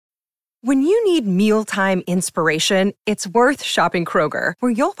When you need mealtime inspiration, it's worth shopping Kroger,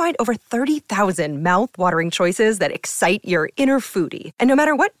 where you'll find over 30,000 mouth-watering choices that excite your inner foodie. And no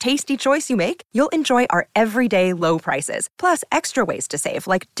matter what tasty choice you make, you'll enjoy our everyday low prices, plus extra ways to save,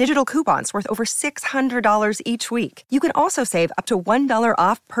 like digital coupons worth over $600 each week. You can also save up to $1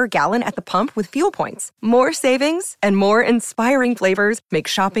 off per gallon at the pump with fuel points. More savings and more inspiring flavors make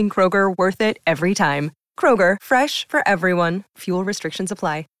shopping Kroger worth it every time. Kroger, fresh for everyone. Fuel restrictions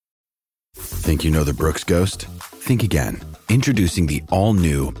apply. Think you know the Brooks Ghost? Think again. Introducing the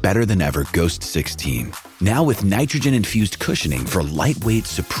all-new, better-than-ever Ghost 16. Now with nitrogen-infused cushioning for lightweight,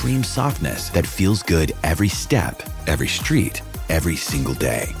 supreme softness that feels good every step, every street, every single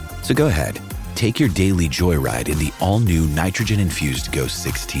day. So go ahead, take your daily joyride in the all-new nitrogen-infused Ghost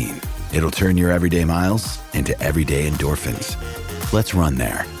 16. It'll turn your everyday miles into everyday endorphins. Let's run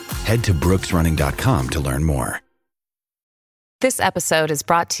there. Head to brooksrunning.com to learn more. This episode is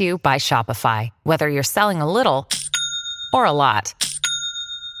brought to you by Shopify. Whether you're selling a little or a lot,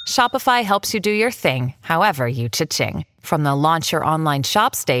 Shopify helps you do your thing, however you cha-ching. From the launch your online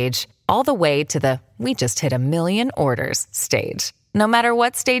shop stage, all the way to the we just hit 1 million orders stage. No matter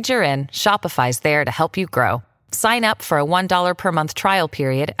what stage you're in, Shopify's there to help you grow. Sign up for a $1 per month trial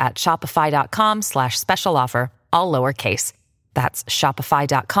period at shopify.com/special offer, all lowercase. That's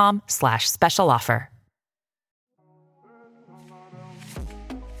shopify.com/special offer.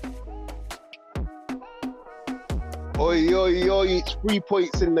 Oi, oi, oi, it's 3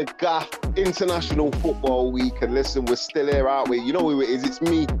 points in the gaff. International Football Week. And listen, we're still here, aren't we? You know who it is. It's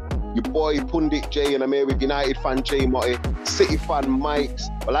me, your boy Pundit Jay, and I'm here with United fan Jay Motti, City fan Mikes.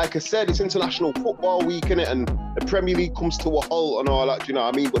 But like I said, it's International Football Week, innit? And the Premier League comes to a halt and all that, do you know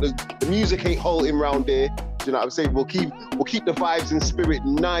what I mean? But the music ain't halting round here. Do you know what I'm saying? We'll keep the vibes and spirit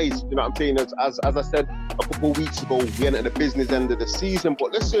nice. Do you know what I'm saying? As I said a couple of weeks ago, we enter the business end of the season.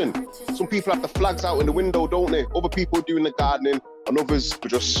 But listen, some people have the flags out in the window, don't they? Other people are doing the gardening, and others are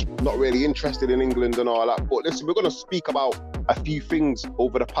just not really interested in England and all that. But listen, we're going to speak about a few things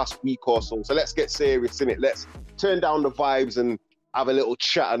over the past week or so. So let's get serious, innit? Let's turn down the vibes and have a little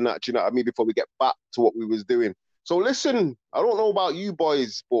chat and that, do you know what I mean, before we get back to what we was doing. So listen, I don't know about you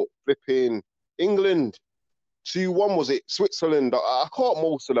boys, but flipping England 2-1, was it? Switzerland. I caught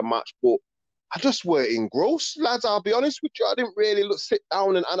most of the match, but I just were engrossed, lads. I'll be honest with you. I didn't really sit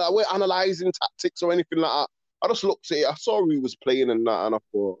down and I weren't analysing tactics or anything like that. I just looked at it. I saw who was playing and that, and I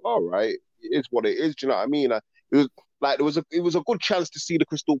thought, all right, it is what it is. Do you know what I mean? It was a good chance to see the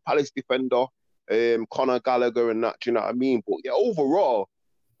Crystal Palace defender, Conor Gallagher and that. Do you know what I mean? But yeah, overall,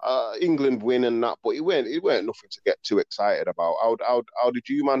 England win and that. But it weren't nothing to get too excited about. How did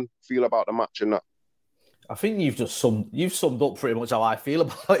you, man, feel about the match and that? I think you've summed up pretty much how I feel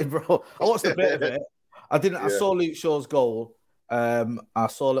about it, bro. I watched a bit of it. I saw Luke Shaw's goal. I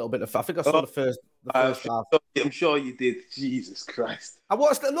saw a little bit of. I think I saw the first half. I'm sure you did. Jesus Christ! I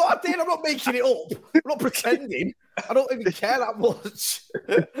watched it. No, I did. I'm not making it up. I'm not pretending. I don't even care that much.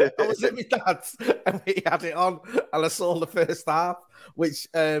 I was at my dad's and we had it on, and I saw the first half, which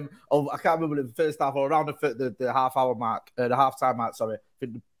I can't remember the first half or around the half-hour mark, the half-time mark. Sorry, I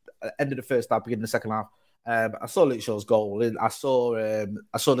think the end of the first half, beginning of the second half. I saw Luke Shaw's goal. I saw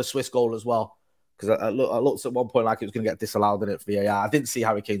the Swiss goal as well, because I looked at one point like it was going to get disallowed in it for VAR. I didn't see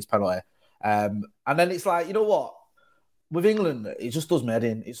Harry Kane's penalty. And then it's like, you know what? With England, it just does me head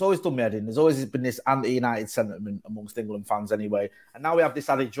in. It's always done me head in. There's always been this anti-United sentiment amongst England fans anyway. And now we have this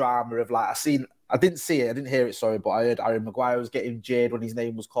added drama of like, I didn't see it, I didn't hear it, sorry, but I heard Harry Maguire was getting jeered when his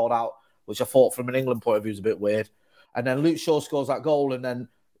name was called out, which I thought from an England point of view was a bit weird. And then Luke Shaw scores that goal, and then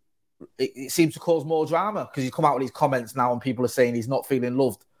it seems to cause more drama because he's come out with these comments now and people are saying he's not feeling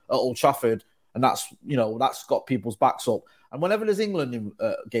loved at Old Trafford, and that's got people's backs up. And whenever there's England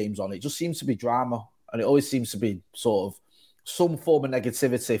games on, it just seems to be drama, and it always seems to be sort of some form of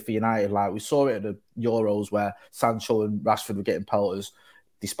negativity for United. Like we saw it at the Euros where Sancho and Rashford were getting pelters,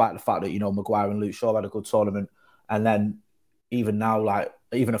 despite the fact that Maguire and Luke Shaw had a good tournament. And then even now, like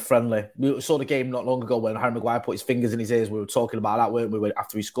even a friendly, we saw the game not long ago when Harry Maguire put his fingers in his ears. We were talking about that, weren't we?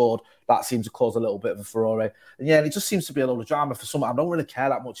 After he scored, that seemed to cause a little bit of a furore. And yeah, it just seems to be a lot of drama for some. I don't really care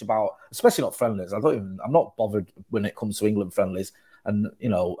that much about, especially not friendlies. I'm not bothered when it comes to England friendlies. And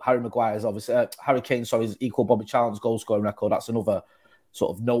Harry Maguire's obviously Harry Kane, his equal Bobby Charlton's goal scoring record. That's another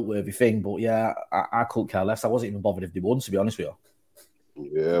sort of noteworthy thing. But yeah, I couldn't care less. I wasn't even bothered if they won, to be honest with you.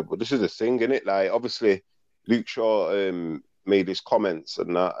 Yeah, but this is the thing, innit? Like obviously, Luke Shaw made his comments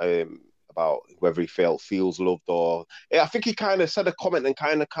and that about whether he feels loved or. Yeah, I think he kind of said a comment and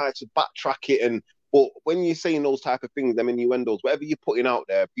kind of to backtrack it. But when you're saying those type of things, them innuendos, whatever you're putting out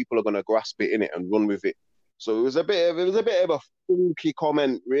there, people are going to grasp it in it and run with it. So it was a bit of a funky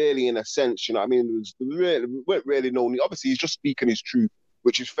comment, really, in a sense. You know what I mean? Weren't really no. Obviously, he's just speaking his truth,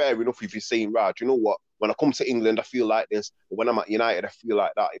 which is fair enough if you're saying, right, you know what? When I come to England, I feel like this. But when I'm at United, I feel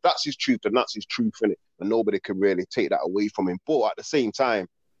like that. If that's his truth, then that's his truth, innit? And nobody can really take that away from him. But at the same time,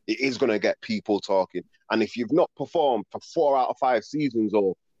 it is going to get people talking. And if you've not performed for 4 out of 5 seasons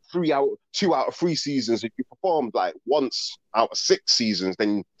or 2 out of 3 seasons, if you performed like once out of 6 seasons,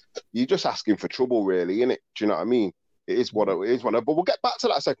 then you're just asking for trouble, really, innit? Do you know what I mean? It is what it is. But we'll get back to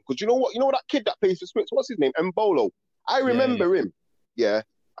that second. Because you know what? You know that kid that plays for Spurs? What's his name? Mbolo. I remember him. Yeah.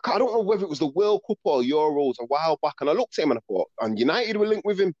 I don't know whether it was the World Cup or Euros a while back. And I looked at him and I thought, and United were linked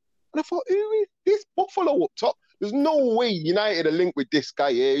with him. And I thought, who is this Buffalo up top? There's no way United are linked with this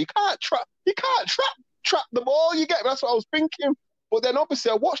guy here. He can't trap the ball. You get me? That's what I was thinking. But then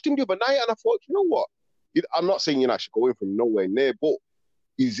obviously I watched him the other night and I thought, you know what? I'm not saying United should go in from nowhere near, but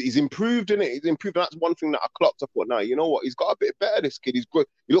he's improved in it. He's improved. And that's one thing that I clocked up on now. You know what? He's got a bit better, this kid. He's good.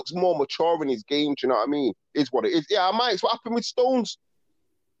 He looks more mature in his game. Do you know what I mean? It's what it is. Yeah, I might. It's what happened with Stones.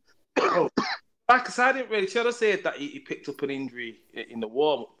 Because I didn't really. Should I say that he picked up an injury in the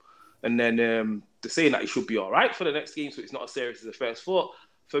warm-up, and then they're saying that he should be all right for the next game, so it's not as serious as the first four.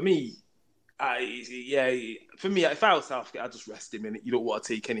 For me, if I was Southgate, I'd just rest him in it. You don't want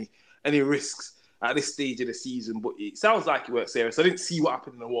to take any risks at this stage of the season, but it sounds like he weren't serious. I didn't see what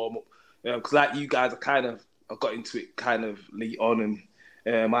happened in the warm-up because, like you guys, I got into it kind of late on,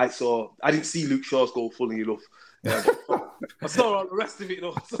 and I didn't see Luke Shaw's goal fully enough. I saw all the rest of it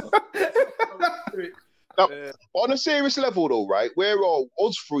though. Now, on a serious level though, right? We're all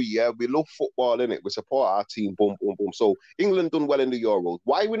us three, yeah. We love football, innit? We support our team, boom, boom, boom. So England done well in the Euros.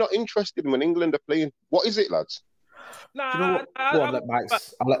 Why are we not interested when England are playing? What is it, lads? Nah, do you know what? Go on,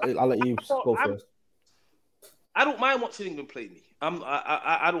 Max. I'll let you go first. I don't mind watching England play me.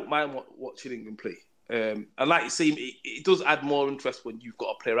 I don't mind watching England play. And like you say, it does add more interest when you've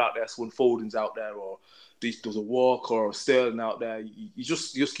got a player out there. So when Foden's out there, or does a Walker or a Sterling out there, you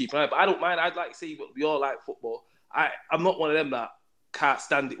just keep an eye. But I don't mind. I'd like to see, but we all like football. I'm not one of them that can't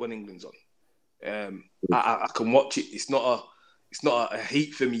stand it when England's on. I can watch it. It's not a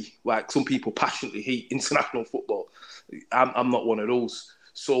hate for me. Like some people passionately hate international football. I'm not one of those.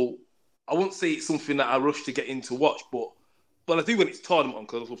 So I won't say it's something that I rush to get in to watch, but I do when it's tournament on,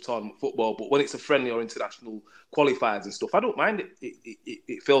 because I love tournament football. But when it's a friendly or international qualifiers and stuff, I don't mind it.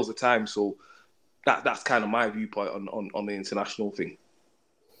 It fills the time. So that's kind of my viewpoint on the international thing.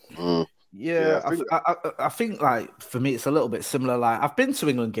 Yeah, I think like for me it's a little bit similar. Like I've been to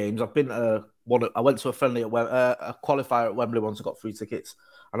England games. I've been to I went to a friendly at a qualifier at Wembley once. I got free tickets,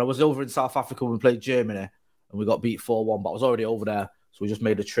 and I was over in South Africa when we played Germany, and we got beat 4-1. But I was already over there, so we just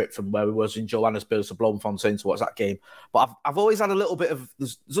made a trip from where we was in Johannesburg to Bloemfontein to watch that game. But I've always had a little bit of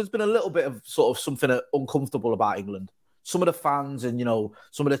there's been a little bit of sort of something uncomfortable about England. Some of the fans and,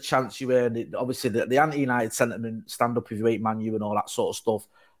 some of the chants you hear, and obviously the anti-United sentiment, stand up if you hate Man U and all that sort of stuff.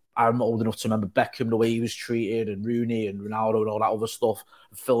 I'm old enough to remember Beckham, the way he was treated, and Rooney and Ronaldo and all that other stuff,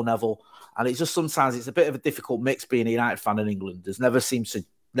 and Phil Neville. And it's just sometimes it's a bit of a difficult mix being a United fan in England. There's never seems to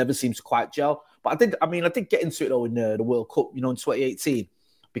quite gel. But I did get into it though in the World Cup, in 2018,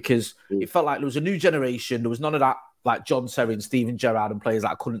 because it felt like there was a new generation. There was none of that like John Terry and Steven Gerrard and players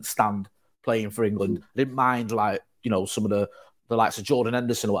that I couldn't stand playing for England. I didn't mind like, some of the likes of Jordan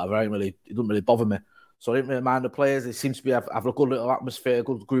Henderson or whatever. It didn't really bother me. So I didn't really mind the players. They seem to have a good little atmosphere, a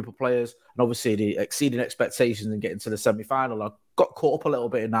good group of players. And obviously they exceeding expectations and getting to the semi-final. I got caught up a little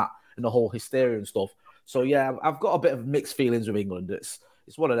bit in the whole hysteria and stuff. So yeah, I've got a bit of mixed feelings with England. It's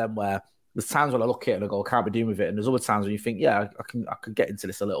one of them where there's times when I look at it and I go, I can't be doing with it. And there's other times when you think, yeah, I can get into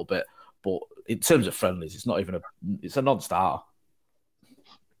this a little bit. But in terms of friendlies, it's a non-starter.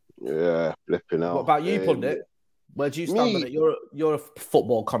 Yeah, flipping out. What about you, Pundit? Where do you stand on it? You're a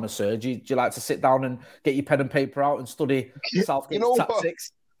football connoisseur. Do you like to sit down and get your pen and paper out and study Southgate's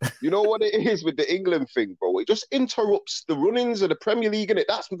tactics? You know what it is with the England thing, bro? It just interrupts the run-ins of the Premier League, innit?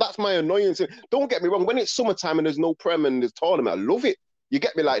 That's my annoyance. Don't get me wrong. When it's summertime and there's no Prem and there's tournament, I love it. You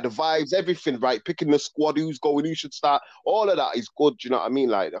get me? Like the vibes, everything, right? Picking the squad, who's going, who should start. All of that is good. Do you know what I mean?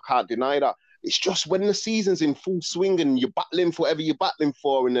 Like, I can't deny that. It's just when the season's in full swing and you're battling for whatever you're battling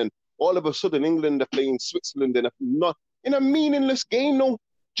for, and then all of a sudden, England are playing Switzerland in a meaningless game, no?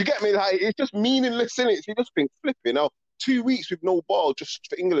 Do you get me? Like, it's just meaningless, innit? So you just think, flipping out. 2 weeks with no ball just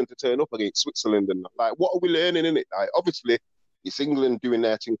for England to turn up against Switzerland. And like, what are we learning, innit? Like, obviously, it's England doing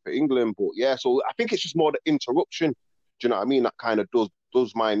their thing for England. But yeah, so I think it's just more the interruption. Do you know what I mean? That kind of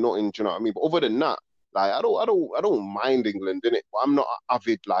does my nothing. Do you know what I mean? But other than that, like, I don't mind England, innit? But I'm not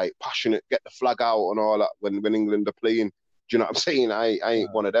avid, like, passionate, get the flag out and all that when England are playing. Do you know what I'm saying? I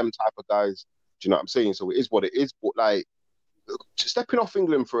ain't one of them type of guys. Do you know what I'm saying? So it is what it is. But like, stepping off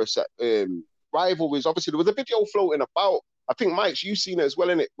England for a sec, rivalries. Obviously, there was a video floating about. I think Mike's, you've seen it as well,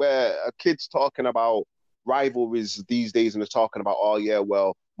 innit, where a kid's talking about rivalries these days, and they're talking about, oh yeah,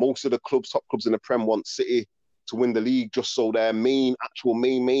 well, most of the top clubs in the Prem want City to win the league just so their actual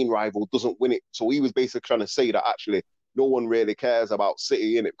main rival doesn't win it. So he was basically trying to say that actually no one really cares about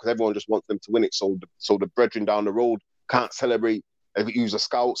City in it because everyone just wants them to win it. So the brethren down the road can't celebrate if it use a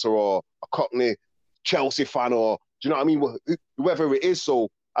Scouser or a Cockney Chelsea fan, or do you know what I mean? Whoever it is. So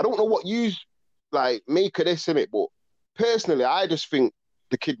I don't know what you like make of this in it, but personally, I just think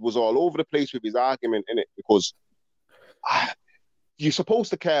the kid was all over the place with his argument in it because you're supposed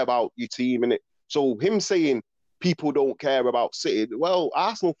to care about your team in it. So him saying people don't care about City, well,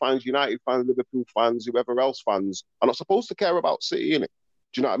 Arsenal fans, United fans, Liverpool fans, whoever else fans are not supposed to care about City in it.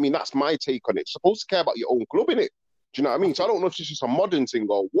 Do you know what I mean? That's my take on it. You're supposed to care about your own club in it. Do you know what I mean? So I don't know if it's just a modern thing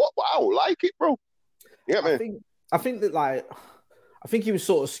or what, but I don't like it, bro. Yeah, man. I think that, like, I think he was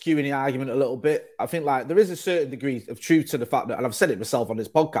sort of skewing the argument a little bit. I think, like, there is a certain degree of truth to the fact that, and I've said it myself on this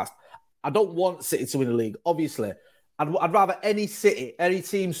podcast, I don't want City to win the league. Obviously, I'd rather any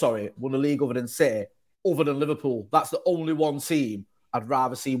team, win the league other than City, other than Liverpool. That's the only one team I'd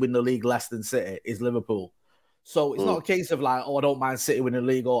rather see win the league less than City is Liverpool. So it's not a case of like, oh, I don't mind City winning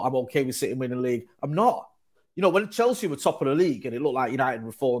the league, or I'm okay with City winning the league. I'm not. You know, when Chelsea were top of the league and it looked like United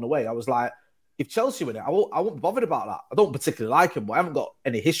were falling away, I was like, if Chelsea win it, I won't be bothered about that. I don't particularly like him, but I haven't got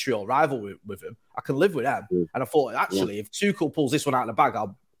any history or rivalry with him. I can live with them. And I thought, actually, if Tuchel pulls this one out of the bag,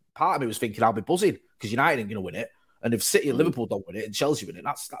 part of me was thinking I'll be buzzing because United ain't going to win it. And if City and Liverpool don't win it and Chelsea win it,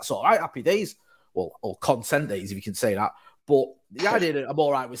 that's all right. Happy days. Well, or content days, if you can say that. But the idea that I'm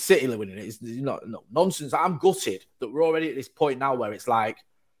all right with City winning it is not nonsense. I'm gutted that we're already at this point now where it's like,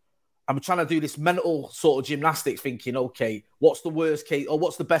 I'm trying to do this mental sort of gymnastics thinking, okay, what's the worst case or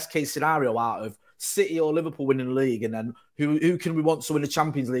what's the best case scenario out of City or Liverpool winning the league? And then who can we want to win the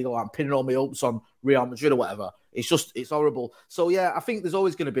Champions League? Or I'm pinning all my hopes on Real Madrid or whatever. It's horrible. So, yeah, I think there's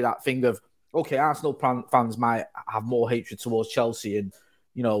always going to be that thing of, okay, Arsenal fans might have more hatred towards Chelsea and,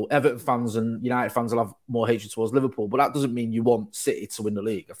 you know, Everton fans and United fans will have more hatred towards Liverpool. But that doesn't mean you want City to win the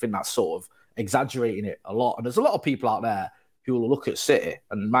league. I think that's sort of exaggerating it a lot. And there's a lot of people out there who will look at City,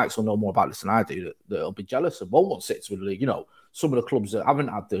 and Mike's will know more about this than I do, that'll be jealous and won't want City to win the league. You know, some of the clubs that haven't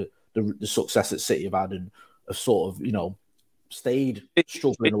had the success that City have had and have sort of, you know, stayed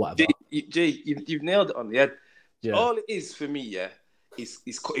struggling or whatever. Jay, you've nailed it on the head. Yeah. All it is for me,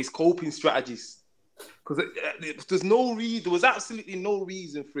 is coping strategies. Because there was absolutely no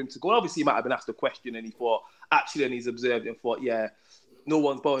reason for him to go. Obviously, he might have been asked a question and he thought, actually, and he's observed and thought, yeah, no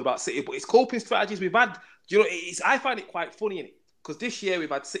one's bothered about City. But it's coping strategies we've had. You know, I find it quite funny, innit? Because this year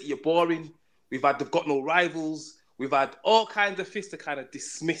we've had City are boring. They've got no rivals. We've had all kinds of fists to kind of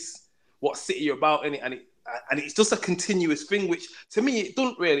dismiss what City are about, innit? And it's just a continuous thing, which to me it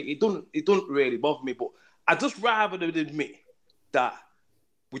don't really bother me. But I just rather than admit that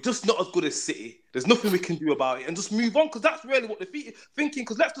we're just not as good as City. There's nothing we can do about it, and just move on, because that's really what they're thinking.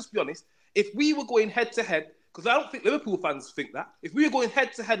 Because let's just be honest, if we were going head to head, because I don't think Liverpool fans think that, if we were going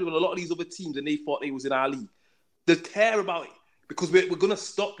head to head with a lot of these other teams and they thought they was in our league, they'd care about it because we're going to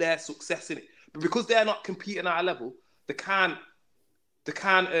stop their success in it. But because they're not competing at our level, they've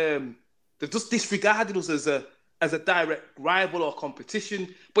just disregarded us as a direct rival or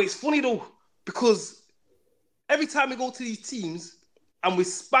competition. But it's funny though, because every time we go to these teams and we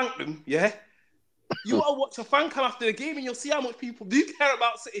spank them, yeah, you gotta watch a fan come after the game and you'll see how much people do care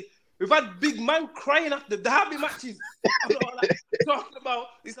about City. We've had big man crying after derby matches. Talking about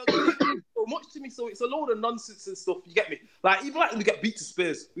it's so much to me. So it's a load of nonsense and stuff. You get me? Like even like when we get beat to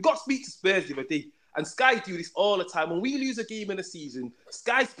Spurs, we got to speak to Spurs the other day, and Sky do this all the time. When we lose a game in a season,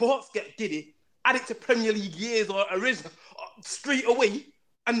 Sky Sports get giddy, add it to Premier League years or original straight away,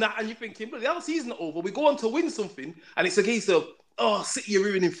 and you're thinking, but the other season's over. We go on to win something, and it's a case of, oh, City are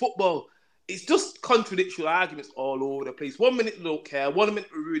ruining football. It's just contradictory arguments all over the place. 1 minute they don't care, 1 minute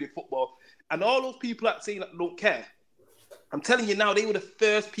we're ruining football. And all those people that saying that they don't care, I'm telling you now, they were the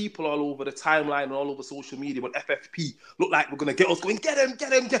first people all over the timeline and all over social media when FFP looked like we're going to get us going, get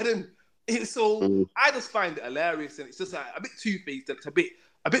him. So I just find it hilarious, and it's just like a bit two-faced, and it's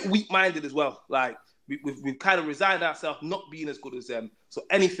a bit weak-minded as well. Like we've kind of resigned ourselves not being as good as them. So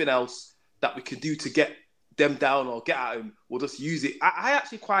anything else that we can do to get them down or get at him, we'll just use it. I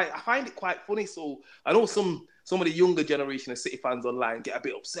find it quite funny. So I know some of the younger generation of City fans online get a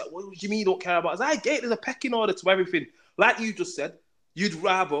bit upset. What do you mean you don't care about us? I get it, there's a pecking order to everything. Like you just said, you'd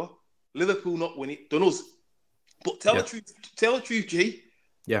rather Liverpool not win it than us. But tell the truth, G.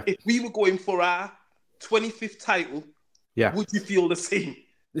 Yeah. If we were going for our 25th title, would you feel the same?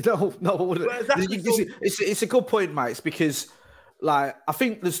 No, I wouldn't. Exactly. It's a good point, Mike. It's because, like, I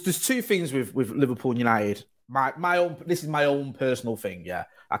think there's two things with Liverpool and United. My own. This is my own personal thing. Yeah,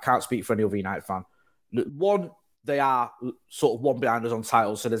 I can't speak for any other United fan. One, they are sort of one behind us on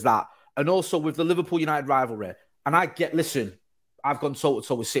titles, so there's that. And also with the Liverpool United rivalry, and listen, I've gone toe to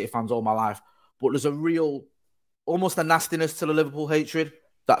toe with City fans all my life, but there's a real, almost a nastiness to the Liverpool hatred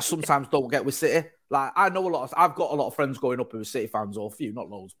that sometimes don't get with City. Like, I've got a lot of friends growing up who are City fans, or a few, not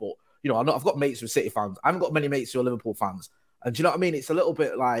loads, but, I've got mates who are City fans. I haven't got many mates who are Liverpool fans. And do you know what I mean? It's a little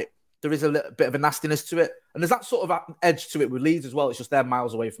bit like, there is a little bit of a nastiness to it. And there's that sort of edge to it with Leeds as well. It's just they're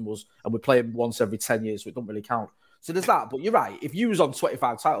miles away from us, and we play them once every 10 years, so it doesn't really count. So there's that. But you're right. If you was on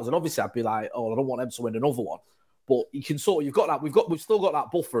 25 titles, and obviously I'd be like, oh, I don't want them to win another one. But you can you've got that. We've still got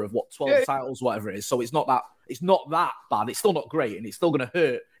that buffer of 12 titles, whatever it is. So it's not that bad. It's still not great, and it's still going to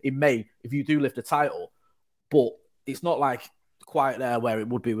hurt in May if you do lift a title. But it's not like quite there where it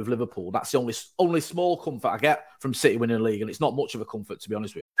would be with Liverpool. That's the only small comfort I get from City winning the league, and it's not much of a comfort, to be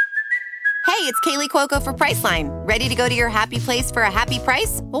honest with you. Hey, it's Kaylee Cuoco for Priceline. Ready to go to your happy place for a happy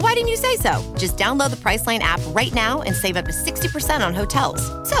price? Well, why didn't you say so? Just download the Priceline app right now and save up to 60% on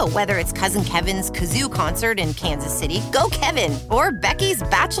hotels. So whether it's Cousin Kevin's Kazoo Concert in Kansas City, go Kevin, or Becky's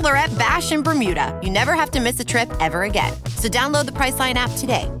Bachelorette Bash in Bermuda, you never have to miss a trip ever again. So download the Priceline app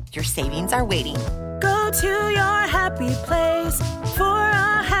today. Your savings are waiting. Go to your happy place for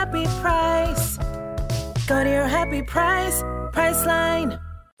a happy price. Go to your happy price, Priceline.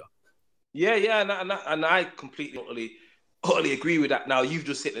 Yeah, and I completely, utterly agree with that. Now, you've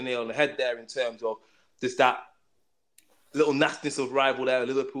just hit the nail on the head there in terms of just that little nastiness of rival there,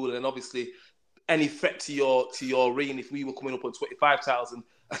 Liverpool, and then obviously any threat to your reign if we were coming up on 25,000.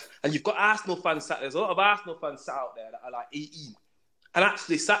 And you've got Arsenal fans sat there. There's a lot of Arsenal fans sat out there that are like 18 and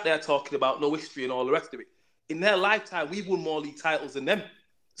actually sat there talking about no history and all the rest of it. In their lifetime, we've won more league titles than them.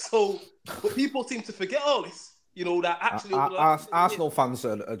 So, but people seem to forget all this. That actually Arsenal fans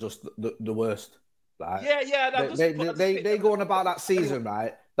are just the worst. Like, yeah. They go on about that season,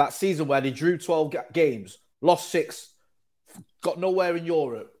 right? That season where they drew 12 games, lost 6, got nowhere in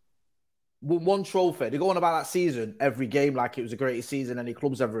Europe, won 1 trophy. They go on about that season every game like it was the greatest season any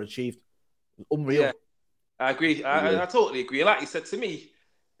club's ever achieved. Unreal. Yeah, I agree. I totally agree. Like you said to me,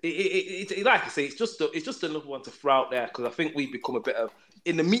 it like I say, it's just another one to throw out there because I think we've become a bit of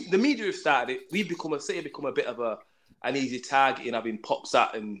the media have started it. We've become a bit of an easy target in having pops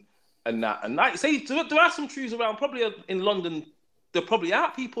at and that. And like you say, there are some truths around. Probably in London, there probably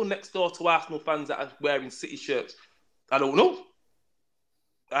are people next door to Arsenal fans that are wearing City shirts. I don't know.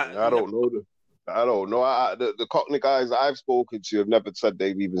 I don't know. The Cockney guys that I've spoken to have never said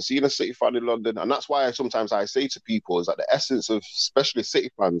they've even seen a City fan in London, and that's why sometimes I say to people is that the essence of especially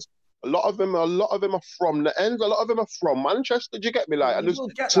City fans, a lot of them are from the ends. A lot of them are from Manchester. Do you get me? Like, you will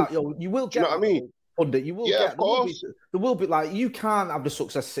get that, yo. You will get. You know what I mean? Pundit, you will get. Of course. There will be like you can't have the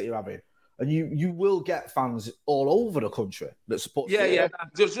success City are having, and you will get fans all over the country that support. City. Yeah.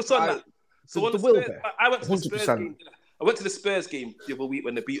 Just on that. So there will be. I went to the Spurs game. I went to the Spurs game the other week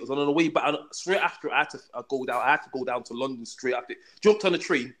when the Beatles on the way, but straight after I had to go down to London straight after. Jumped on the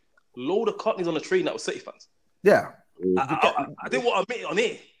train, load of Cockneys on the train that were City fans. Yeah, I didn't want to admit it on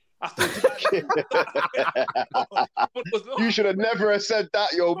here. You should have never have said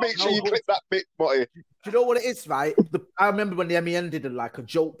that, yo. Make sure you click that bit, buddy. Do you know what it is, right? I remember when the MEN did a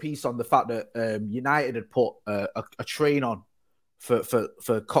joke piece on the fact that United had put a train on for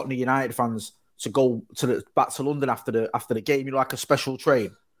Cockney United fans to go back to London after the game, like a special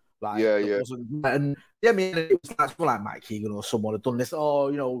train. Like, yeah. And it was like Mike Keegan or someone had done this.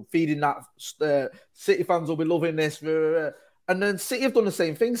 Oh, feeding that City fans will be loving this. And then City have done the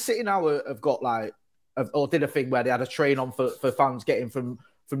same thing. City now have got did a thing where they had a train on for fans getting from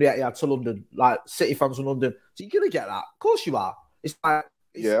the Etihad to London, like City fans from London. So you're gonna get that. Of course you are. It's like.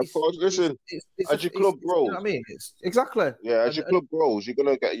 Of course. Listen, as your club grows, you know what I mean, it's exactly. Yeah, as your club grows, you're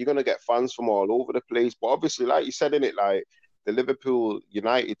gonna get fans from all over the place. But obviously, like you said in it, like the Liverpool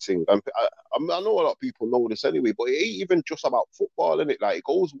United thing. I know a lot of people know this anyway, but it ain't even just about football, innit? Like it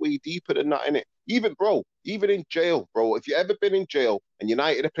goes way deeper than that, innit? Even in jail, bro. If you ever been in jail and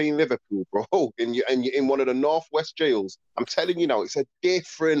United are playing Liverpool, bro, and you're in one of the Northwest jails, I'm telling you now, it's a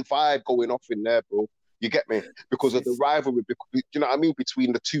different vibe going off in there, bro. You get me? Because of the rivalry, you know what I mean,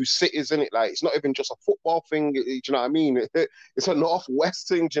 between the two cities, innit? Like, it's not even just a football thing, you know what I mean? It's a Northwest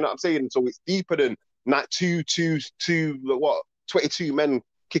thing, do you know what I'm saying? So it's deeper than that 22 men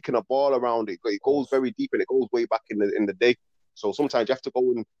kicking a ball around it. It goes very deep and it goes way back in the day. So sometimes you have to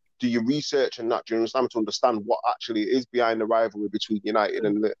go and do your research and that, do you understand, to understand what actually is behind the rivalry between United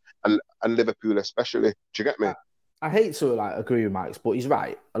and Liverpool especially. Do you get me? I hate to like agree with Max, but he's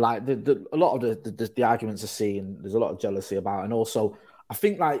right. Like a lot of the arguments I see, and there's a lot of jealousy about, and also I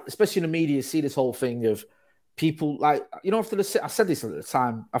think like especially in the media, see this whole thing of people like after I said this at the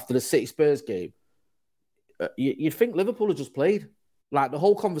time after the City Spurs game, you'd think Liverpool had just played. Like the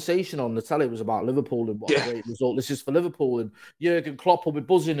whole conversation on the telly was about Liverpool and what a great result this is for Liverpool, and Jurgen Klopp will be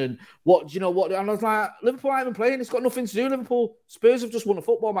buzzing and what and I was like, Liverpool aren't even playing. It's got nothing to do with Liverpool. Spurs have just won a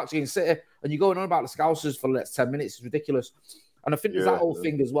football match against City, and you're going on about the Scousers for the next 10 minutes. It's ridiculous. And I think there's that whole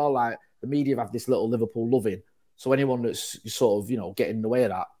thing as well. Like the media have this little Liverpool loving, so anyone that's sort of getting in the way of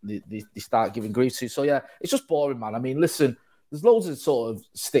that, they start giving grief to. So yeah, it's just boring, man. I mean, listen. There's loads of sort of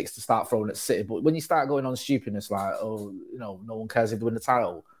sticks to start throwing at City, but when you start going on stupidness like, no one cares if they win the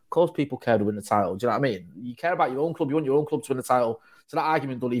title. Of course, people care to win the title. Do you know what I mean? You care about your own club. You want your own club to win the title. So that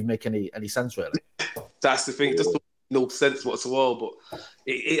argument don't even make any sense, really. That's the thing. It just no sense whatsoever. But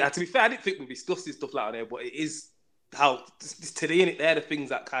to be fair, I didn't think we'd be discussing stuff like that, but it is how today, and they're the things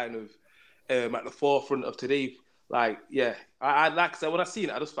that kind of at the forefront of today. Like, yeah, I like I said, when I seen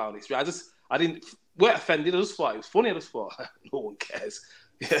it, I just found it. I didn't. We're offended. I just thought it was funny. I just thought no one cares.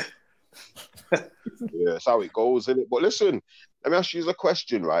 Yeah, that's how it goes, isn't it? But listen, let me ask you a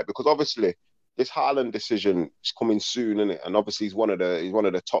question, right? Because obviously this Haaland decision is coming soon, isn't it? And obviously he's one of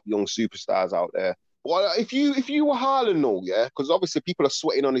the top young superstars out there. Well, if you were Haaland, though, yeah, because obviously people are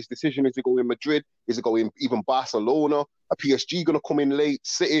sweating on his decision. Is he going Madrid? Is he going even Barcelona? A PSG going to come in late?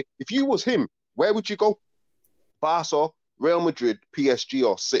 City? If you was him, where would you go? Barca, Real Madrid, PSG,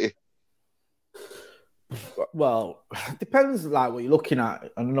 or City? Well, it depends like what you're looking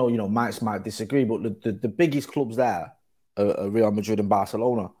at. I know, Max might disagree, but the biggest clubs there are Real Madrid and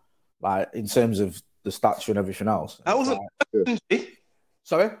Barcelona, like in terms of the stature and everything else. That wasn't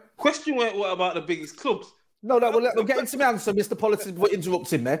Sorry? Question what about the biggest clubs? No, well, I'm getting to my answer, Mr. Politics, but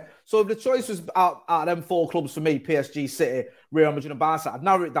interrupting me. So if the choice was out of them four clubs for me, PSG, City, Real Madrid and Barca, I'd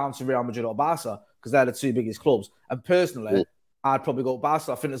narrow it down to Real Madrid or Barca because they're the two biggest clubs. And personally, I'd probably go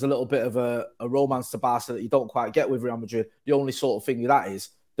Barca. I think there's a little bit of a romance to Barca that you don't quite get with Real Madrid. The only sort of thing with that is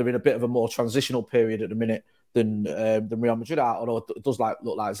they're in a bit of a more transitional period at the minute than Real Madrid are. Although it does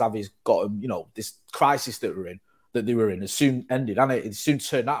look like Xavi's got them, this crisis that they were in, has soon ended, and it soon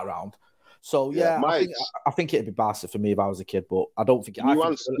turned that around. So yeah, I think it'd be Barca for me if I was a kid, but I don't think.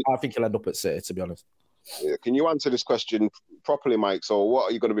 I think he'll end up at City, to be honest. Yeah. Can you answer this question properly, Mike? So, what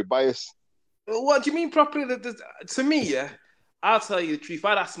are you going to be biased? What do you mean properly? To me, yeah, I'll tell you the truth.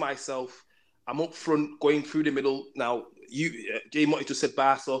 I'd ask myself, I'm up front, going through the middle. Now, Jay Motti just said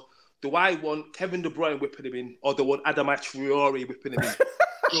Barca. Do I want Kevin De Bruyne whipping him in, or do I want Adama Traore whipping him in?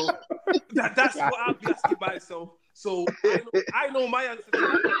 So that's what I'll be asking myself. So I know my answer.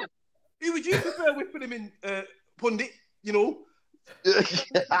 Who would you prefer whipping him in, pundit?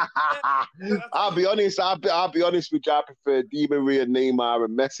 I'll be honest. I'll be honest with you. I prefer Di Maria, Neymar,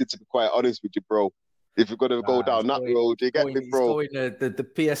 and Messi. To be quite honest with you, bro. If you're gonna go down that road, you get me, bro. Going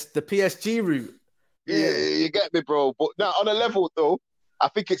the PSG route. Yeah, you get me, bro. But now on a level though, I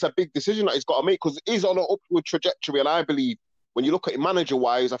think it's a big decision that he's got to make because he's on an upward trajectory, and I believe when you look at it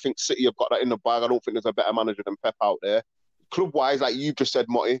manager-wise, I think City have got that in the bag. I don't think there's a better manager than Pep out there. Club-wise, like you've just said,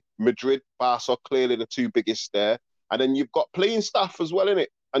 Motti, Madrid, Barca, clearly the two biggest there. And then you've got playing staff as well, innit?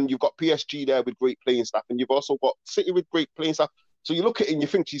 And you've got PSG there with great playing staff. And you've also got City with great playing staff. So you look at it and you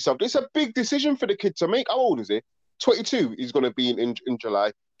think to yourself, it's a big decision for the kid to make. How old is he? 22 he's going to be in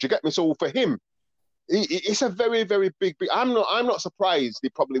July. Do you get me? So for him, it's a very, very big... I'm not surprised he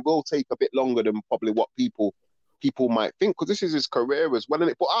probably will take a bit longer than probably what people might think because this is his career as well,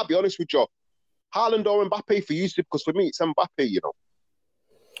 innit? But I'll be honest with you, Haaland or Mbappe for you, because for me, it's Mbappe,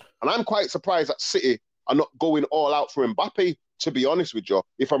 And I'm quite surprised that City are not going all out for Mbappe, to be honest with you,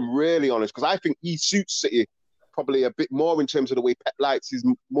 if I'm really honest, because I think he suits City probably a bit more in terms of the way Pep likes his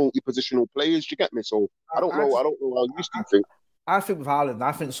multi-positional players. Do you get me? So I don't know how you still think. I think with Haaland,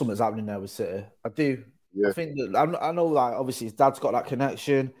 I think something's happening there with City. I do. Yeah. I think that I know, like obviously his dad's got that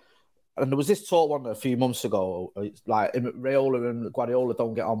connection. And there was this talk a few months ago, like Raiola and Guardiola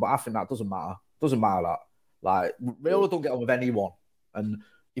don't get on, but I think that doesn't matter. Doesn't matter that. Like Raiola don't get on with anyone, and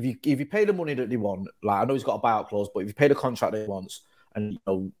if you pay the money that they want, like I know he's got a buyout clause, but if you pay the contract that he wants, and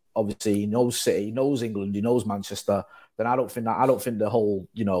obviously he knows City, he knows England, he knows Manchester, then I don't think the whole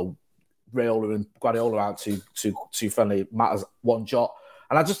Raiola and Guardiola out too friendly matters one jot.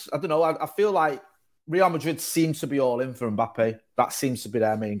 And I don't know. I feel like Real Madrid seems to be all in for Mbappe. That seems to be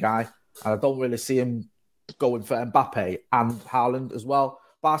their main guy. And I don't really see him going for Mbappe and Haaland as well.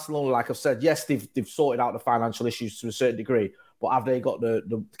 Barcelona, like I've said, yes, they've sorted out the financial issues to a certain degree, but have they got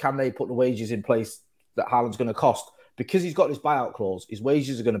can they put the wages in place that Haaland's going to cost? Because he's got this buyout clause, his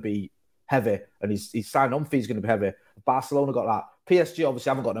wages are going to be heavy, and his sign-on fee is going to be heavy. Barcelona got that. PSG obviously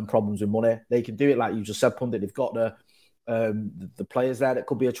haven't got them problems with money. They can do it like you just said, Pundit. They've got the players there that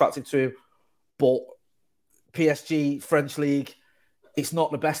could be attracted to him. But PSG, French league, it's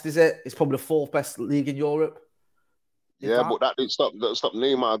not the best, is it? It's probably the 4th best league in Europe. Yeah, but that didn't stop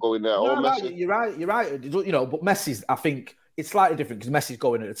Neymar going there. No, Messi. You're right. You know, but Messi's, I think, it's slightly different because Messi's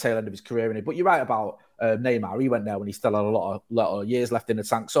going at the tail end of his career, in it. But you're right about Neymar. He went there when he still had a lot of years left in the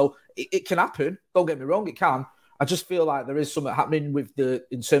tank. So it can happen. Don't get me wrong, it can. I just feel like there is something happening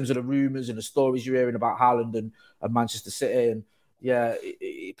in terms of the rumours and the stories you're hearing about Haaland and Manchester City. And yeah,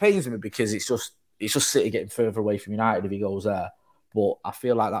 it pains me because it's just City getting further away from United if he goes there. But I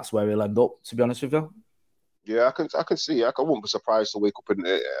feel like that's where he'll end up, to be honest with you. Yeah, I can see. I wouldn't be surprised to wake up in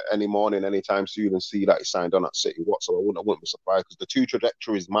any morning, anytime soon, and see that he signed on at City. I wouldn't be surprised because the two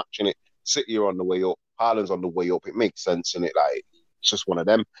trajectories matching it. City are on the way up, Haaland's on the way up. It makes sense, and it's just one of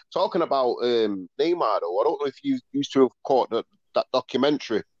them. Talking about Neymar, though, I don't know if you used to have caught that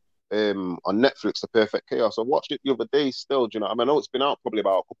documentary on Netflix, The Perfect Chaos. I watched it the other day. Still, do you know? I know it's been out probably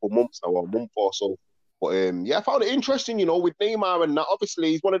about a couple of months now, or a month or so. But I found it interesting, with Neymar and that.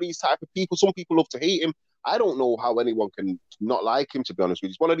 Obviously, he's one of these type of people. Some people love to hate him. I don't know how anyone can not like him, to be honest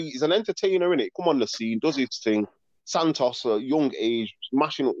with you. He's an entertainer, innit? Come on the scene, does his thing. Santos, at a young age,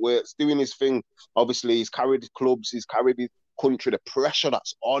 smashing up works, doing his thing. Obviously, he's carried his clubs, he's carried his country, the pressure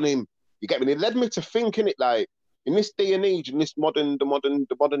that's on him. You get me? It led me to thinking it like, in this day and age, in this modern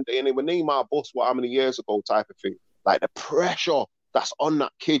day, and when Neymar bust, how many years ago type of thing, like the pressure that's on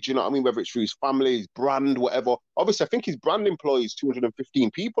that kid, you know what I mean? Whether it's through his family, his brand, whatever. Obviously, I think his brand employs 215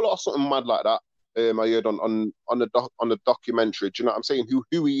 people or something mad like that. I heard on the documentary. Do you know what I'm saying?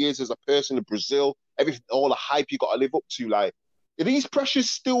 Who he is as a person in Brazil, all the hype you got to live up to. Like, are these pressures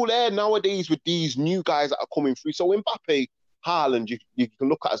still there nowadays with these new guys that are coming through? So Mbappe, Haaland, you can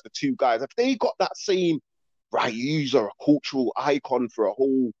look at as the two guys. Have they got that same, right, you are a cultural icon for a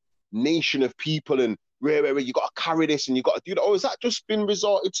whole nation of people, and where you got to carry this and you got to do that? Or has that just been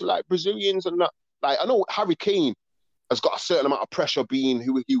resorted to like Brazilians and that? Like, I know Harry Kane has got a certain amount of pressure being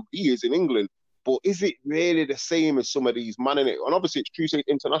who he is in England. But is it really the same as some of these man in it? And obviously, it's Tuesday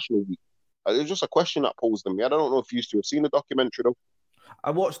International Week. It was just a question that posed to me. I don't know if you used to have seen the documentary though. I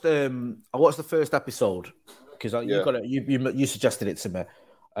watched the first episode because you suggested it to me,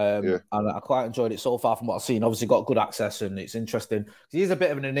 and I quite enjoyed it so far from what I've seen. Obviously, got good access and it's interesting. He's a bit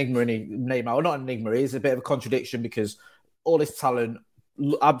of an enigma in Neymar, or not an enigma. He's a bit of a contradiction because all this talent,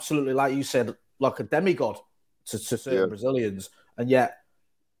 absolutely, like you said, like a demigod to certain Brazilians, and yet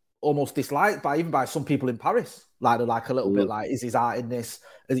almost disliked by some people in Paris. Like they're like a little bit like, is his art in this?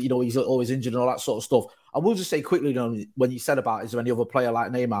 He's always injured and all that sort of stuff. I will just say quickly, when you said about is there any other player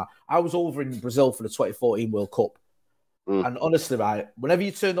like Neymar? I was over in Brazil for the 2014 World Cup. And honestly, right, whenever you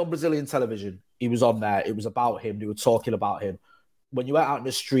turned on Brazilian television, he was on there. It was about him. They were talking about him. When you went out in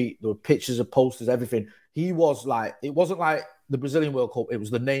the street, there were pictures of posters, everything. He was like, it wasn't like the Brazilian World Cup. It was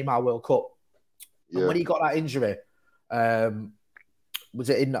the Neymar World Cup. Yeah. And when he got that injury, was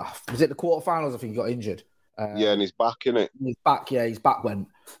it the quarterfinals? I think he got injured. And he's back, innit? He's back. Yeah, he's back. When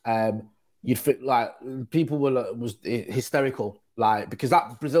you'd fit like people was hysterical, like because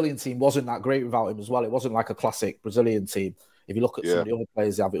that Brazilian team wasn't that great without him as well. It wasn't like a classic Brazilian team. If you look at some of the other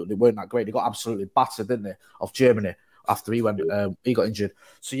players they weren't that great. They got absolutely battered, didn't they, off Germany after he got injured.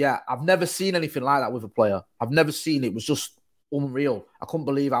 So yeah, I've never seen anything like that with a player. I've never seen it. It was just unreal. I couldn't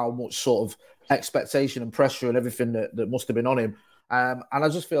believe how much sort of expectation and pressure and everything that must have been on him. And I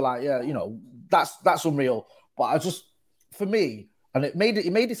just feel like, that's unreal. But for me, and he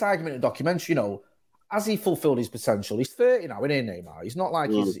made this argument in the documentary, has he fulfilled his potential? He's 30 now, isn't he, Neymar? He's not like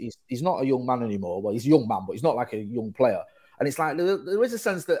he's not a young man anymore. Well, he's a young man, but he's not like a young player. And it's like there is a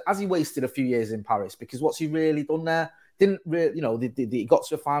sense that has he wasted a few years in Paris? Because what's he really done there? Didn't really, he got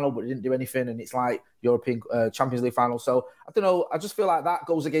to a final, but he didn't do anything. And it's like European Champions League final. So I don't know. I just feel like that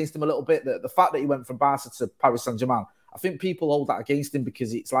goes against him a little bit. The fact that he went from Barca to Paris Saint-Germain, I think people hold that against him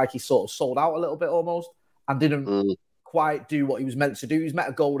because it's like he sort of sold out a little bit almost and didn't quite do what he was meant to do. He was meant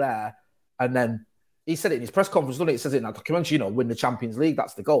to go there, and then he said it in his press conference, doesn't it? It says it in that documentary, win the Champions League,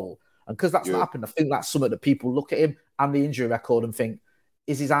 that's the goal. And because that's not happened, I think that's something that people look at him and the injury record and think,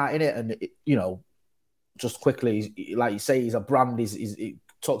 is his art in it? And, just quickly, like you say, he's a brand, he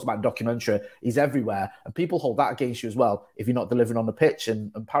talks about documentary, he's everywhere. And people hold that against you as well if you're not delivering on the pitch.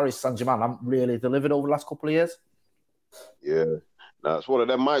 And Paris Saint-Germain haven't really delivered over the last couple of years. Yeah, that's one of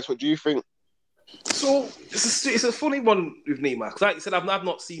them, Mike. What do you think? So it's a funny one with Neymar because, like you said, I've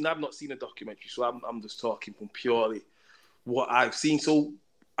not seen a documentary, so I'm just talking from purely what I've seen. So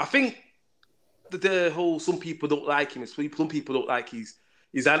I think the whole some people don't like him. Some people don't like his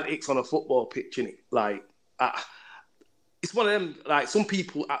his antics on a football pitch, innit? Like, it's one of them, like, some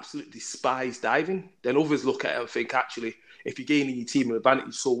people absolutely despise diving. Then others look at it and think, actually, if you're gaining your team an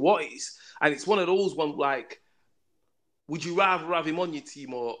advantage, so what is? And it's one of those ones, like, would you rather have him on your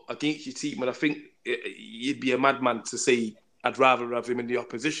team or against your team? And I think you'd be a madman to say, I'd rather have him in the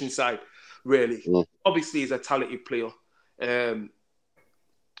opposition side, really. Mm. Obviously, he's a talented player. Talented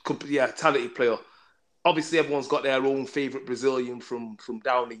player. Obviously, everyone's got their own favourite Brazilian from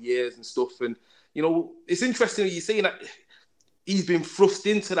down the years and stuff. And, you know, it's interesting that you're saying that he's been thrust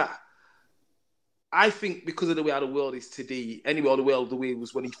into that. I think because of the way how the world is today, anyway, the way it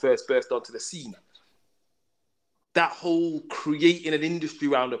was when he first burst onto the scene, that whole creating an industry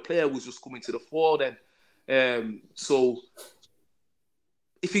around a player was just coming to the fore then. So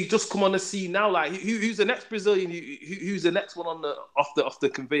if he just come on the scene now, like who's the next Brazilian? Who's the next one on the off the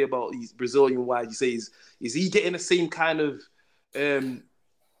conveyor belt? He's Brazilian wise. You say is he getting the same kind of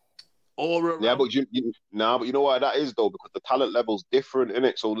aura? Yeah, but you know why that is though, because the talent level's different,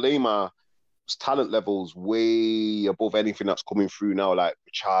 innit? So Neymar's talent level's way above anything that's coming through now, like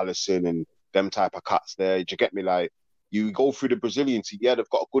Richarlison and them type of cats there. Do you get me? Like, you go through the Brazilian team, yeah, they've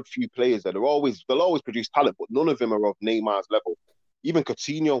got a good few players there. They'll always produce talent, but none of them are of Neymar's level. Even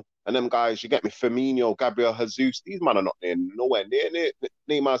Coutinho and them guys, you get me, Firmino, Gabriel Jesus, these men are not nowhere near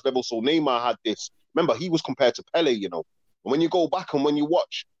Neymar's level. So Neymar had this. Remember, he was compared to Pele, you know. And when you go back and when you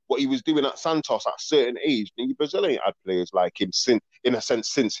watch what he was doing at Santos at a certain age, the Brazilian had players like him since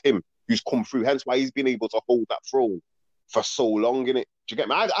him, who's come through. Hence why he's been able to hold that throne for so long, innit? Do you get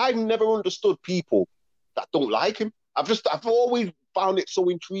me? I've never understood people that don't like him. I've always found it so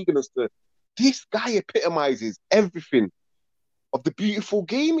intriguing as to this guy epitomizes everything of the beautiful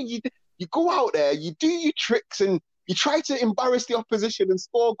game. You go out there, you do your tricks, and you try to embarrass the opposition and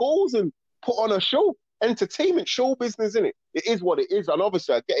score goals and put on a show. Entertainment, show business, innit? It is what it is. And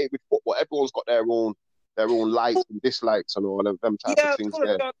obviously, I get it with football. Everyone's got their own likes and dislikes and all of them type of things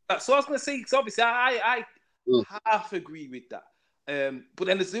there. So I was going to say, because obviously I half agree with that. But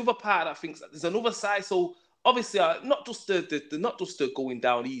then there's the other part that thinks there's another side. So obviously, not just the going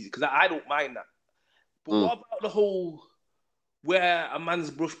down easy, because I don't mind that. But what about the whole where a man's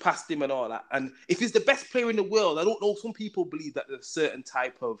brushed past him and all that? And if he's the best player in the world, I don't know. Some people believe that there's a certain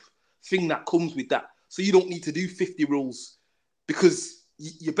type of thing that comes with that. So you don't need to do 50 rules because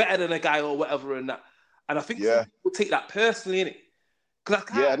you're better than a guy or whatever and that. And I think some people take that personally, innit?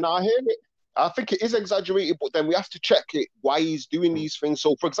 I hear it. I think it is exaggerated, but then we have to check it why he's doing these things.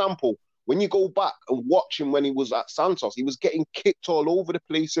 So, for example, when you go back and watch him when he was at Santos, he was getting kicked all over the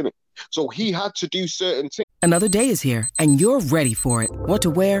place, innit? So he had to do certain things. Another day is here, and you're ready for it. What to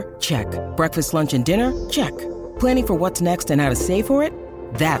wear? Check. Breakfast, lunch, and dinner? Check. Planning for what's next and how to save for it?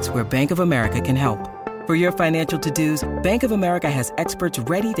 That's where Bank of America can help. For your financial to-dos, Bank of America has experts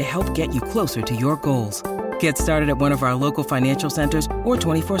ready to help get you closer to your goals. Get started at one of our local financial centers or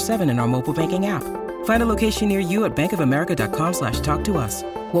 24/7 in our mobile banking app. Find a location near you at bankofamerica.com/talktous.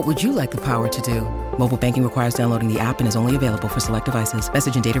 What would you like the power to do? Mobile banking requires downloading the app and is only available for select devices.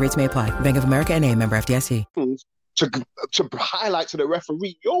 Message and data rates may apply. Bank of America N.A., member FDIC. To highlight to the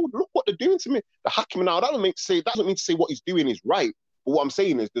referee, look what they're doing to me. They're hacking me now. That doesn't mean to say what he's doing is right. But what I'm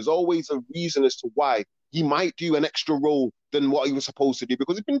saying is there's always a reason as to why he might do an extra role than what he was supposed to do,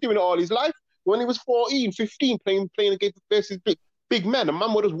 because he's been doing it all his life. When he was 14, 15, playing against versus big men, and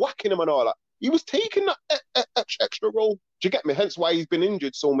man was just whacking him and all that. He was taking that extra role. Do you get me? Hence why he's been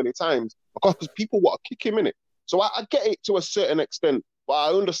injured so many times, because people want to kick him in it. So I get it to a certain extent, but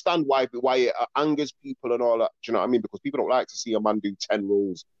I understand why it angers people and all that. Do you know what I mean? Because people don't like to see a man do 10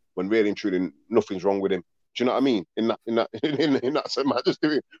 roles when really and truly nothing's wrong with him. Do you know what I mean? In that sense, man, just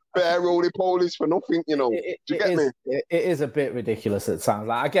doing bare roly-polies for nothing, you know. Do you get me? It is a bit ridiculous at times.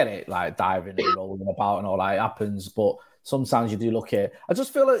 Like, I get it, like diving and rolling about and all that happens, but sometimes you do look at it. I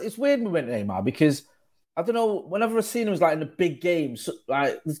just feel like it's weird with Neymar because, I don't know, whenever I've seen him like in the big games,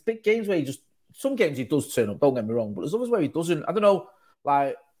 like there's big games where some games he does turn up, don't get me wrong, but there's others where he doesn't. I don't know,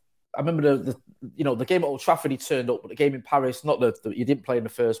 like, I remember the game at Old Trafford he turned up, but the game in Paris, not he didn't play in the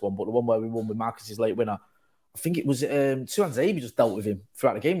first one, but the one where we won with Marcus's late winner, I think it was Tuanzebe just dealt with him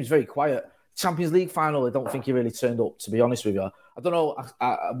throughout the game. He was very quiet. Champions League final, I don't think he really turned up, to be honest with you. I don't know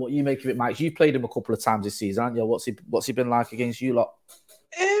what you make of it, Mike. You've played him a couple of times this season, haven't you? What's he been like against you lot?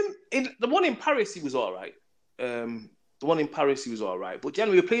 In the one in Paris, he was all right. But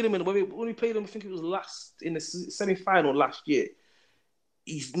generally, we played him when we played him, I think it was in the semi-final last year.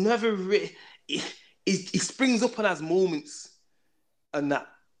 He's never he springs up and has moments and that.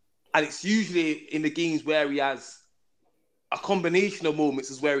 And it's usually in the games where he has a combination of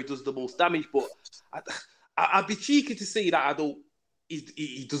moments is where he does the most damage. But I'd be cheeky to say that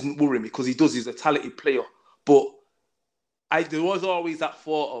he doesn't worry me because he does. He's a talented player, but there was always that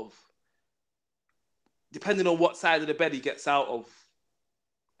thought of, depending on what side of the bed he gets out of,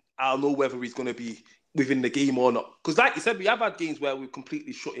 I'll know whether he's going to be within the game or not. Because like you said, we have had games where we've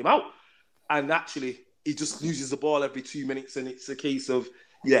completely shut him out, and actually he just loses the ball every 2 minutes, and it's a case of,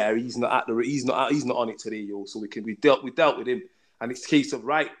 yeah, he's not on it today, yo. So we dealt with him, and it's a case of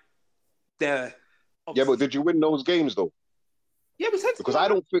right there. Yeah, but did you win those games though? Yeah, we said because I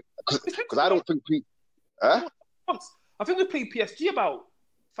don't think people. Huh? Once. I think we played PSG about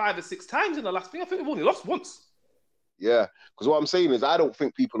 5 or 6 times in the last thing. I think we've only lost once. Yeah, because what I'm saying is I don't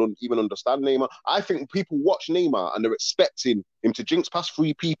think people even understand Neymar. I think people watch Neymar and they're expecting him to jinx past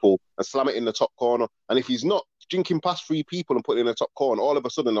 3 people and slam it in the top corner. And if he's not jinking past 3 people and putting it in the top corner, all of a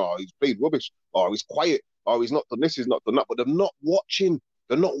sudden, he's played rubbish, or he's quiet, or he's not done this, he's not done that. But they're not watching.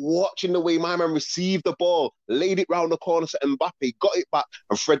 They're not watching the way my man received the ball, laid it round the corner to Mbappe, got it back,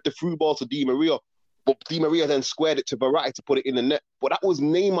 and thread the through ball to Di Maria. But Di Maria then squared it to Verratti to put it in the net. But that was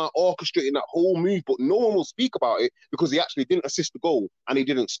Neymar orchestrating that whole move. But no one will speak about it because he actually didn't assist the goal and he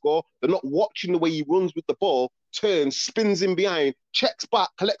didn't score. They're not watching the way he runs with the ball, turns, spins in behind, checks back,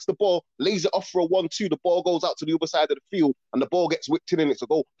 collects the ball, lays it off for a 1-2. The ball goes out to the other side of the field and the ball gets whipped in and it's a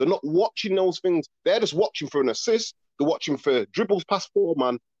goal. They're not watching those things. They're just watching for an assist. They're watching for dribbles past 4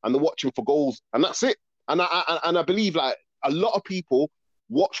 man and they're watching for goals. And that's it. And I believe like a lot of people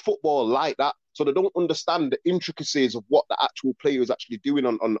watch football like that. So they don't understand the intricacies of what the actual player is actually doing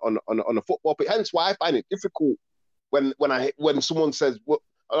on a football pitch. Hence why I find it difficult when someone says, well,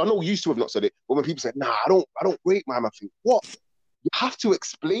 I know you used to have not said it, but when people say, nah, I don't rate my man, I think, what? You have to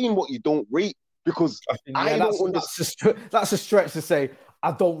explain what you don't rate because I don't understand. That's a stretch to say,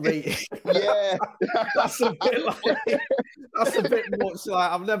 I don't rate it. Yeah. that's a bit much.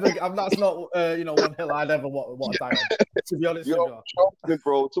 Like that's not one hill I'd ever want to die on. To be honest with you,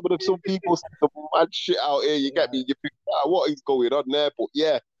 bro. Some people say some mad shit out here. You get me? You think what is going on there? But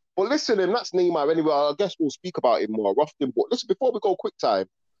yeah. But listen, that's Neymar anyway. I guess we'll speak about him more often. But listen, before we go, quick time.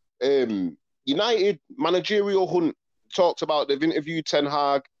 United managerial hunt talks about they've interviewed Ten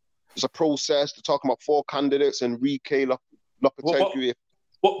Hag. It's a process. They're talking about 4 candidates: Enrique, Lopetegui.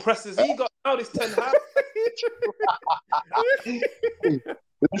 What press has he got now? This Ten Hag.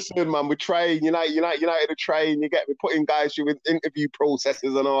 Listen, man, we're trying. United are trying. You get me putting guys through interview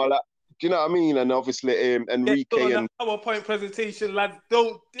processes and all that. Do you know what I mean? And obviously, Enrique and PowerPoint presentation, lads,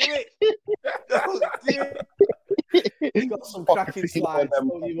 don't do it. Don't do it. He's got some cracking slides.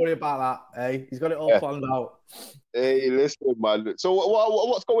 Don't you worry about that. Hey, he's got it all planned out. Hey, listen, man. So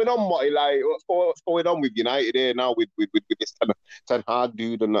what's going on, Marty? Like, what's going on with United here now with this Ten Hag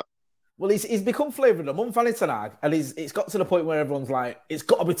dude and that? Well, he's become flavour of the month, hasn't he, Ten Hag? And it's got to the point where everyone's like, it's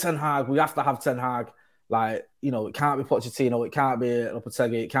got to be Ten Hag. We have to have Ten Hag. Like, it can't be Pochettino. It can't be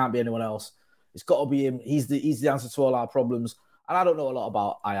Lopetegui. It can't be anyone else. It's got to be him. He's the answer to all our problems. And I don't know a lot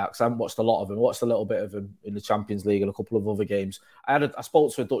about Ajax. I haven't watched a lot of him. I watched a little bit of him in the Champions League and a couple of other games. I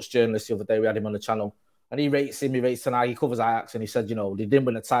spoke to a Dutch journalist the other day. We had him on the channel. And he rates him. He rates Ten Hag. He covers Ajax. And he said, they didn't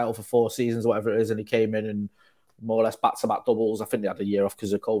win a title for 4 seasons, whatever it is. And he came in and more or less back-to-back doubles. I think they had a year off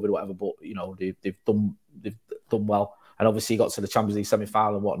because of COVID or whatever. But, they've done well. And obviously he got to the Champions League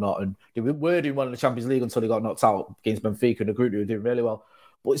semi-final and whatnot. And they were doing well in the Champions League until they got knocked out against Benfica in the group. They were doing really well.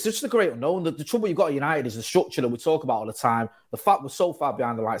 But it's just a great unknown. The trouble you've got at United is the structure that we talk about all the time. The fact we're so far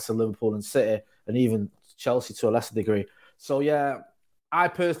behind the likes of Liverpool and City and even Chelsea to a lesser degree. So, yeah, I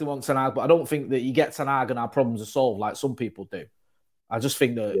personally want Ten Hag, but I don't think that you get Ten Hag and our problems are solved like some people do. I just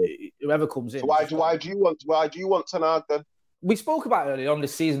think that whoever comes in... So why do you want Ten Hag then? We spoke about it earlier on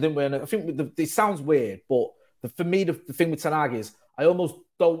this season, didn't we? And I think it sounds weird, but for me, the thing with Ten Hag is I almost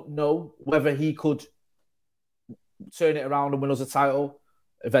don't know whether he could turn it around and win us a title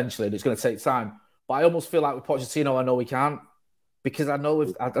eventually, and it's going to take time. But I almost feel like with Pochettino, I know he can't, because I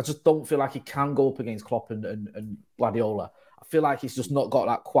just don't feel like he can go up against Klopp and Guardiola. I feel like he's just not got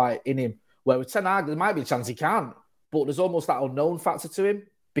that quite in him. Where with Ten Hag, there might be a chance he can, but there's almost that unknown factor to him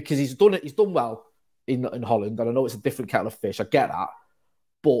because he's done well in Holland, and I know it's a different kettle of fish. I get that,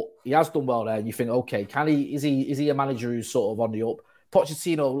 but he has done well there. And you think, okay, is he a manager who's sort of on the up?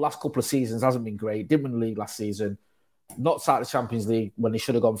 Pochettino, last couple of seasons hasn't been great. Didn't win the league last season. Not started the Champions League when he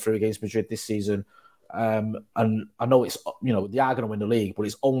should have gone through against Madrid this season. And I know it's, they are going to win the league, but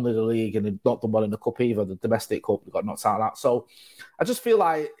it's only the league and they've not done well in the cup either. The domestic cup, they got knocked out of that. So I just feel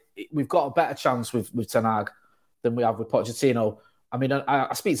like we've got a better chance with Ten Hag than we have with Pochettino. I mean,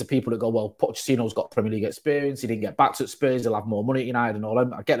 I speak to people that go, well, Pochettino's got Premier League experience. He didn't get back to Spurs. He'll have more money at United and all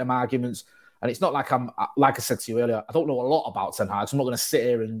that. I get them arguments. And it's not like like I said to you earlier, I don't know a lot about Ten Hag. So I'm not going to sit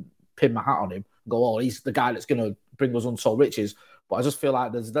here and pin my hat on him and go, oh, he's the guy that's going to bring us untold riches. But I just feel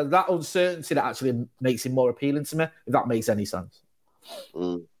like there's that uncertainty that actually makes him more appealing to me, if that makes any sense.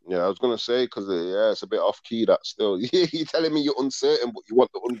 Yeah, I was gonna say because it's a bit off key. That still, you're telling me you're uncertain, but you want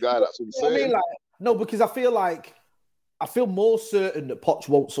the one guy that's uncertain. I mean, like, no, because I feel more certain that Poch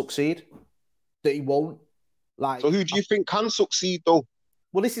won't succeed, that he won't. Like, so who do you think can succeed though?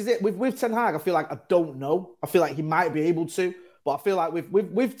 Well, this is it. With Ten Hag, I feel like I don't know. I feel like he might be able to, but I feel like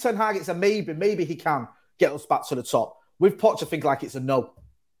with Ten Hag, it's a maybe. Maybe he can get us back to the top. With Poch, I think like it's a no.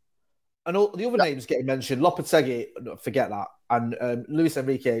 And all the other names getting mentioned, Lopetegui, forget that, and Luis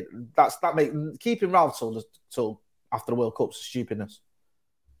Enrique. Keeping Ralph till after the World Cup's stupidness.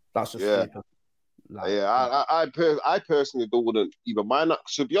 That's just stupid. Like, I personally wouldn't even mind that.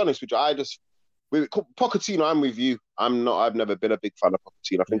 To be honest with you, with Pochettino, I'm with you. I've never been a big fan of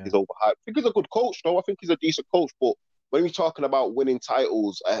Pochettino. I think he's overhyped. I think he's a good coach, though. I think he's a decent coach. But when we're talking about winning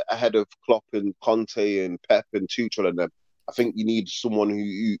titles ahead of Klopp and Conte and Pep and Tuchel and them, I think you need someone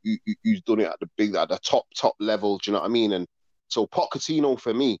who's done it at the top level. Do you know what I mean? And so Pochettino,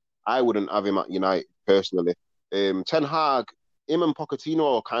 for me, I wouldn't have him at United personally. Ten Hag, him and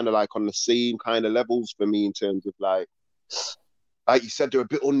Pochettino are kind of like on the same kind of levels for me in terms of like you said, they're a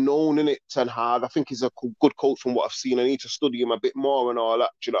bit unknown, innit, Ten Hag. I think he's a good coach from what I've seen. I need to study him a bit more and all that.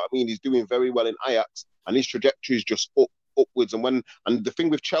 Do you know what I mean? He's doing very well in Ajax, and his trajectory is just upwards. And the thing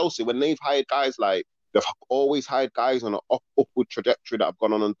with Chelsea, when they've hired guys like, they've always hired guys on an upward trajectory that have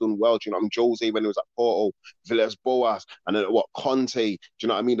gone on and done well. Do you know what I mean? Jose when he was at Porto, Villas-Boas, and then Conte. Do you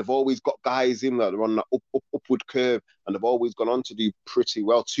know what I mean? They've always got guys in that are on that upward curve, and they've always gone on to do pretty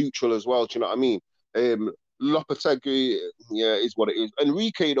well. Tuchel as well. Do you know what I mean? Lopetegui, is what it is.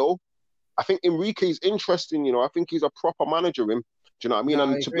 Enrique, though, I think Enrique's interesting. You know, I think he's a proper manager. Do you know what I mean?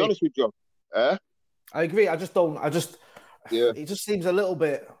 And to be honest with you, I agree. It just seems a little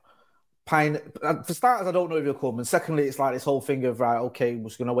bit. For starters, I don't know if he'll come, and secondly, it's like this whole thing of right, okay, we're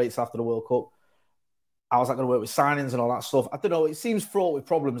just going to wait till after the World Cup. How's that going to work with signings and all that stuff? I don't know. It seems fraught with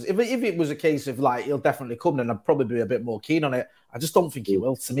problems. If it was a case of like he'll definitely come, then I'd probably be a bit more keen on it. I just don't think he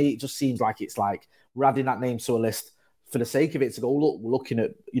will. To me, it just seems like it's like we're adding that name to a list for the sake of it to go. Look, we're looking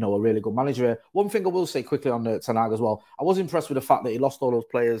at a really good manager here. One thing I will say quickly on Ten Hag as well, I was impressed with the fact that he lost all those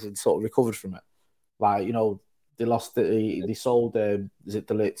players and sort of recovered from it. Like they sold is it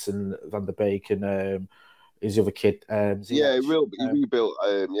De Ligt and Van der Beek and his other kid. He rebuilt.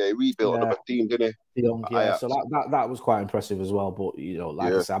 He rebuilt another team, didn't he? So that was quite impressive as well. But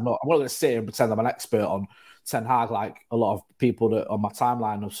I said, I'm not going to sit here and pretend I'm an expert on Ten Hag like a lot of people that on my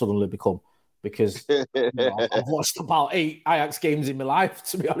timeline have suddenly become, because I've watched about 8 Ajax games in my life,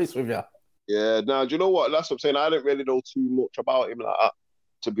 to be honest with you. Yeah. Now, do you know what? That's what I'm saying. I didn't really know too much about him like that,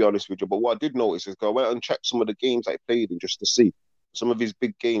 to be honest with you. But what I did notice is I went and checked some of the games I played in just to see some of his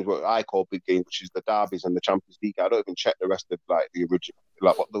big games, what I call big games, which is the derbies and the Champions League. I don't even check the rest of like the original,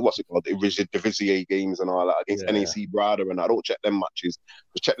 like what's it called, the Eredivisie games and all that against NAC Brada, and I don't check them matches.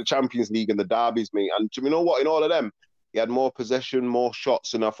 Just check the Champions League and the derbies, mate. And you know what? In all of them, he had more possession, more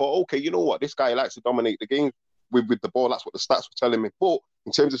shots, and I thought, okay, you know what? This guy likes to dominate the game with the ball. That's what the stats were telling me. But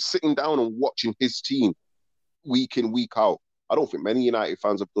in terms of sitting down and watching his team week in, week out, I don't think many United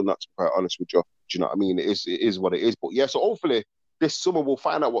fans have done that, to be quite honest with you. Do you know what I mean? It is what it is. But yeah, so hopefully this summer we'll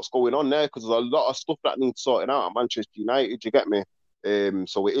find out what's going on there, because there's a lot of stuff that needs sorting out at Manchester United. You get me?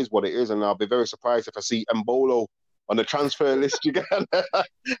 So it is what it is, and I'll be very surprised if I see Mbolo on the transfer list again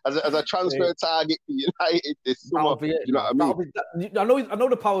as a transfer target for United this summer. You know what I mean? I know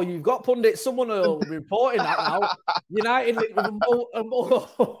the power you've got, pundit. Someone will be reporting that now. United with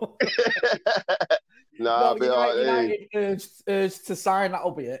Mbolo. United urged to sign.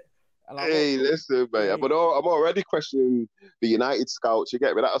 That'll be it. Hey, listen, mate. But I'm already questioning the United scouts. You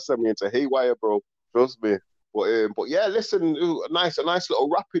get me? That'll send me into haywire, bro. Trust me. But yeah, listen, a nice little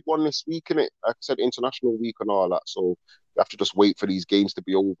rapid one this week, innit? Like I said, international week and all that. So we have to just wait for these games to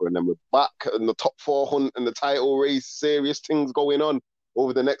be over, and then we're back in the top 4 hunt and the title race. Serious things going on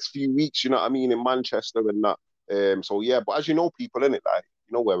over the next few weeks. You know what I mean? In Manchester and that. So yeah, but as you know, people, innit? Like,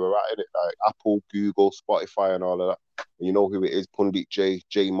 you know where we're at, innit? Like Apple, Google, Spotify, and all of that. And you know who it is? Pundit J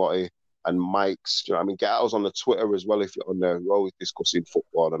Motti, and Mike's. You know what I mean? Get us on the Twitter as well if you're on there. We're always discussing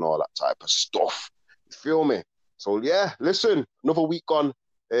football and all that type of stuff. You feel me? So yeah, listen, another week gone,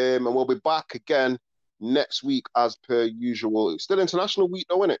 and we'll be back again next week as per usual. It's still international week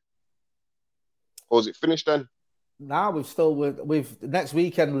though, isn't it? Or is it finished then? Nah, we've next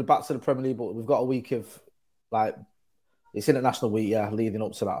weekend we're back to the Premier League, but we've got a week of like it's international week, leading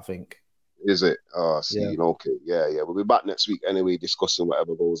up to that, I think. Is it? Okay. Yeah. We'll be back next week anyway, discussing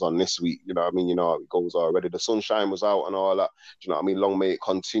whatever goes on this week. You know what I mean? You know how it goes already. The sunshine was out and all that. Do you know what I mean? Long may it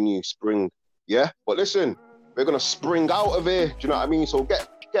continue, spring. Yeah? But listen, we're gonna spring out of here. Do you know what I mean? So get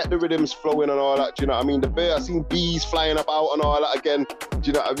the rhythms flowing and all that. Do you know what I mean? I've seen bees flying about and all that again. Do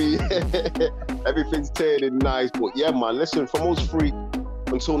you know what I mean? Everything's turning nice. But yeah, man, listen, from us three,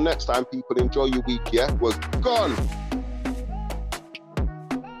 until next time, people, enjoy your week, yeah? We're gone.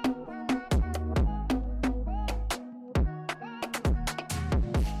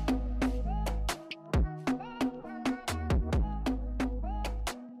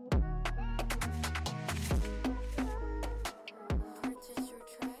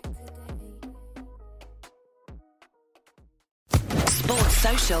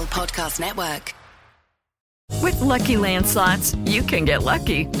 Social Podcast Network. With Lucky Land Slots, you can get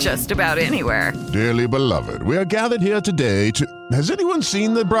lucky just about anywhere. Dearly beloved, we are gathered here today to... Has anyone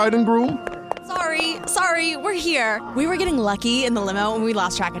seen the bride and groom? Sorry, we're here. We were getting lucky in the limo and we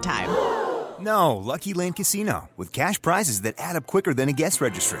lost track of time. No, Lucky Land Casino, with cash prizes that add up quicker than a guest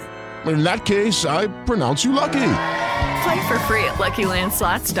registry. In that case, I pronounce you lucky. Play for free at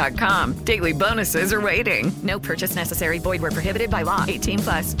LuckyLandSlots.com. Daily bonuses are waiting. No purchase necessary. Void where prohibited by law.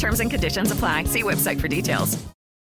 18+. Terms and conditions apply. See website for details.